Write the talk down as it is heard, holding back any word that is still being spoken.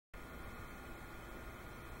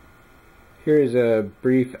Here's a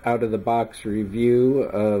brief out-of-the-box review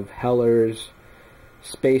of Heller's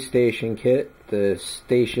Space Station kit, the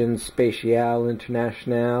Station Spatiale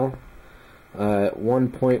Internationale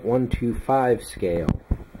 1.125 scale.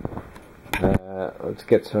 Let's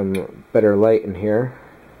get some better light in here.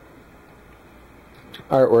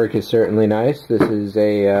 Artwork is certainly nice. This is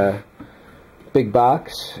a big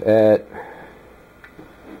box at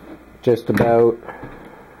just about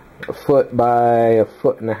a foot by a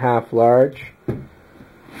foot and a half large.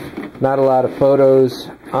 Not a lot of photos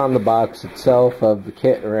on the box itself of the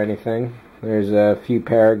kit or anything. There's a few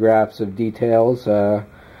paragraphs of details.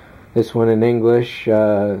 This one in English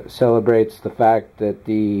celebrates the fact that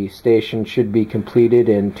the station should be completed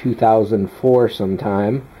in 2004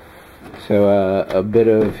 sometime. So a bit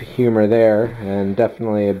of humor there, and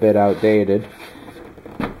definitely a bit outdated.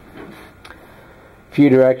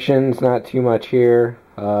 Few directions, not too much here.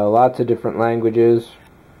 Lots of different languages.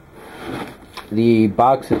 The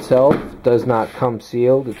box itself does not come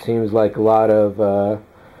sealed. It seems like a lot of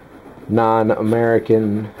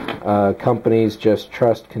non-American companies just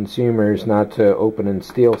trust consumers not to open and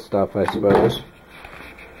steal stuff, I suppose.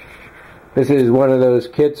 This is one of those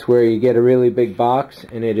kits where you get a really big box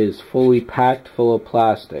and it is fully packed full of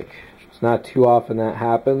plastic. It's not too often that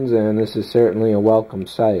happens, and this is certainly a welcome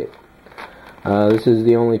sight. This is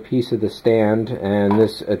the only piece of the stand, and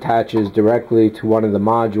this attaches directly to one of the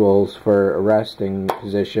modules for a resting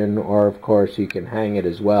position, or of course you can hang it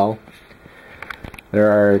as well.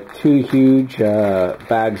 There are two huge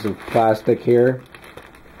bags of plastic here.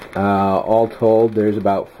 All told, there's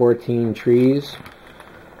about 14 trees.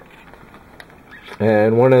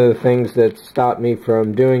 And one of the things that stopped me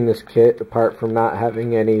from doing this kit, apart from not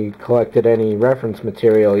having collected any reference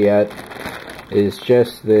material yet, is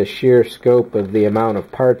just the sheer scope of the amount of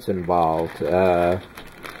parts involved. The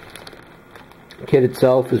kit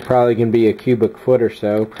itself is probably going to be a cubic foot or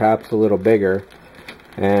so, perhaps a little bigger.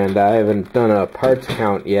 And I haven't done a parts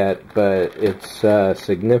count yet, but it's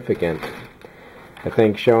significant. I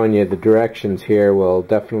think showing you the directions here will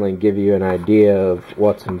definitely give you an idea of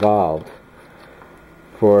what's involved.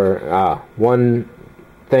 For one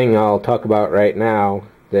thing I'll talk about right now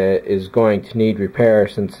that is going to need repair,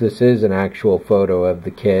 since this is an actual photo of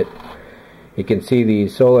the kit, you can see the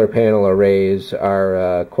solar panel arrays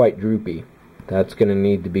are quite droopy. That's going to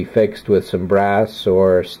need to be fixed with some brass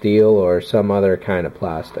or steel or some other kind of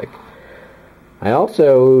plastic. I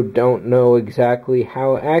also don't know exactly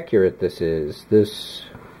how accurate this is. This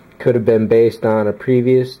could have been based on a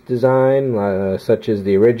previous design, such as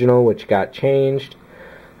the original, which got changed.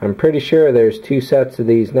 I'm pretty sure there's two sets of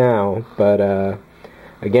these now, but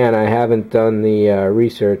again, I haven't done the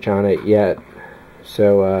research on it yet.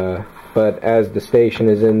 So, but as the station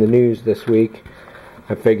is in the news this week,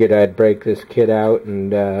 I figured I'd break this kit out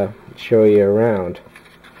and show you around.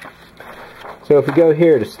 So if we go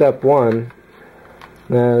here to step one,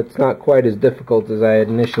 it's not quite as difficult as I had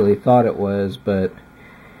initially thought it was, but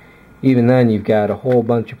even then you've got a whole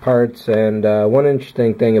bunch of parts. And one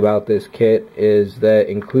interesting thing about this kit is that it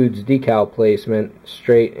includes decal placement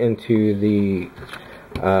straight into the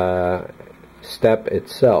step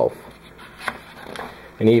itself,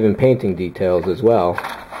 and even painting details as well.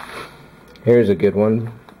 Here's a good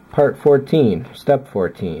one. Part 14, step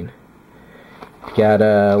 14.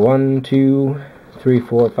 Got 1, 2, 3,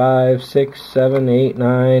 4, 5, 6, 7, 8,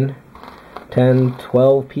 9, 10,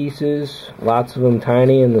 12 pieces. Lots of them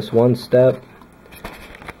tiny in this one step.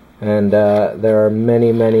 And there are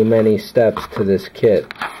many, many, many steps to this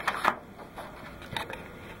kit.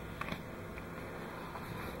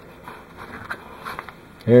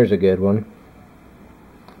 Here's a good one.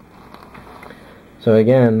 So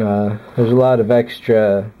again, there's a lot of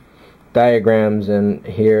extra diagrams in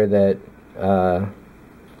here that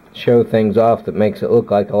show things off that makes it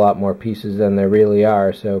look like a lot more pieces than there really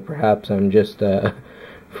are. So perhaps I'm just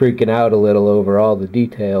freaking out a little over all the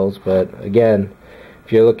details, but again,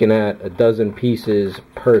 if you're looking at a dozen pieces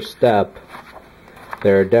per step,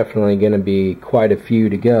 there are definitely going to be quite a few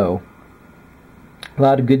to go. A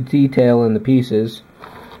lot of good detail in the pieces.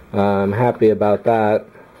 I'm happy about that.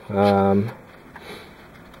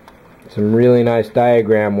 Some really nice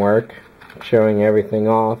diagram work showing everything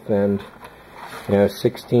off, and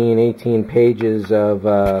 16, 18 pages of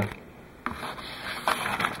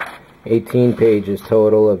 18 pages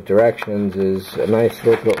total of directions is a nice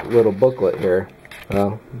little booklet here.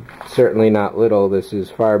 Well, certainly not little. This is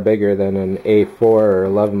far bigger than an A4 or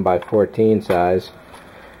 11 by 14 size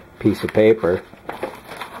piece of paper.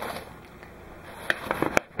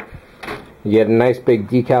 You get a nice big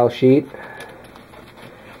decal sheet.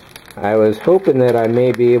 I was hoping that I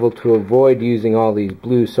may be able to avoid using all these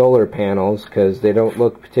blue solar panels because they don't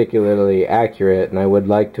look particularly accurate, and I would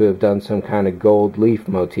like to have done some kind of gold leaf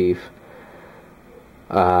motif.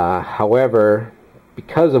 However,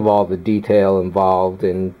 because of all the detail involved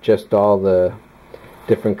and just all the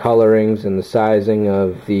different colorings and the sizing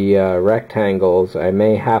of the rectangles, I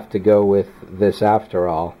may have to go with this after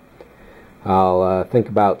all. I'll think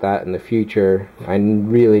about that in the future. I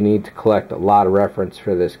really need to collect a lot of reference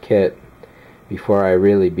for this kit before I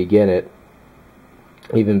really begin it,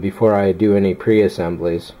 even before I do any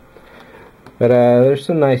pre-assemblies. But there's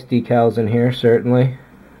some nice decals in here, certainly.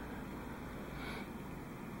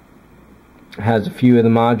 It has a few of the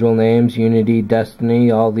module names, Unity, Destiny.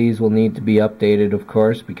 All these will need to be updated, of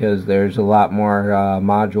course, because there's a lot more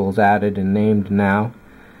modules added and named now.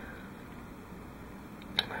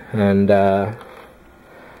 And I'm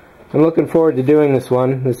looking forward to doing this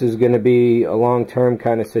one. This is going to be a long-term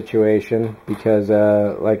kind of situation because,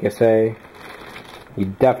 like I say, you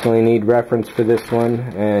definitely need reference for this one,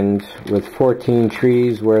 and with 14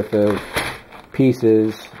 trees worth of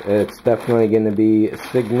pieces, it's definitely going to be a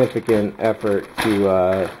significant effort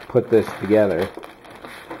to put this together.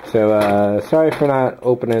 So sorry for not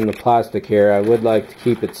opening the plastic here. I would like to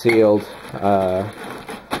keep it sealed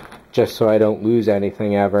just so I don't lose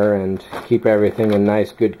anything ever and keep everything in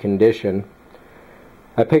nice good condition.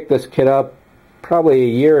 I picked this kit up probably a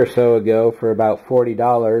year or so ago for about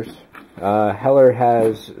 $40. Heller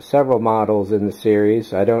has several models in the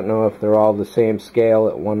series. I don't know if they're all the same scale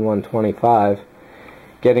at 1/125.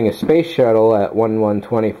 Getting a space shuttle at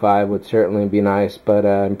 1/125 would certainly be nice, but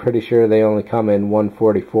I'm pretty sure they only come in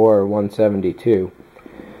 144 or 172.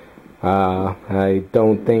 I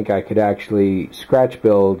don't think I could actually scratch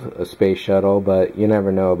build a space shuttle, but you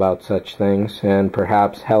never know about such things. And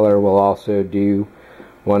perhaps Heller will also do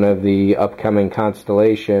one of the upcoming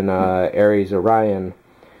Constellation Ares Orion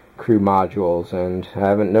crew modules, and I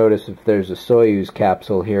haven't noticed if there's a Soyuz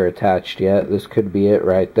capsule here attached yet. This could be it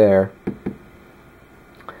right there.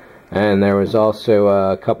 And there was also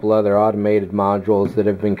a couple other automated modules that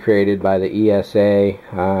have been created by the ESA.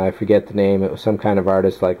 I forget the name. It was some kind of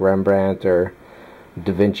artist like Rembrandt or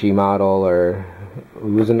Da Vinci model, or it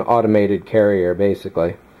was an automated carrier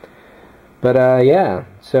basically. But yeah,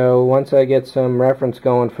 so once I get some reference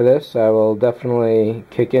going for this, I will definitely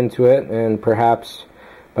kick into it, and perhaps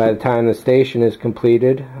by the time the station is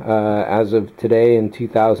completed, as of today in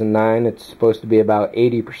 2009, it's supposed to be about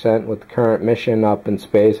 80% with the current mission up in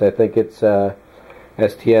space. I think it's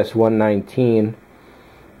STS-119,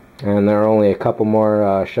 and there are only a couple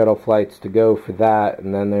more shuttle flights to go for that,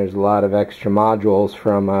 and then there's a lot of extra modules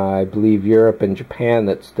from, I believe, Europe and Japan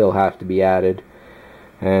that still have to be added.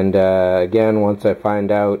 And again, once I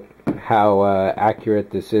find out how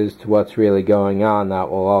accurate this is to what's really going on,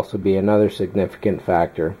 that will also be another significant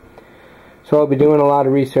factor. So I'll be doing a lot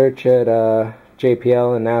of research at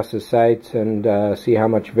JPL and NASA sites and see how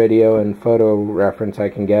much video and photo reference I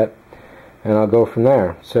can get, and I'll go from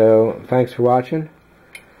there. So thanks for watching.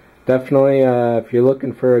 Definitely, if you're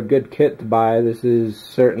looking for a good kit to buy, this is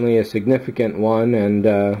certainly a significant one, and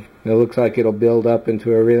it looks like it'll build up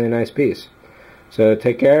into a really nice piece. So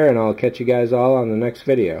take care, and I'll catch you guys all on the next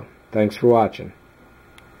video. Thanks for watching.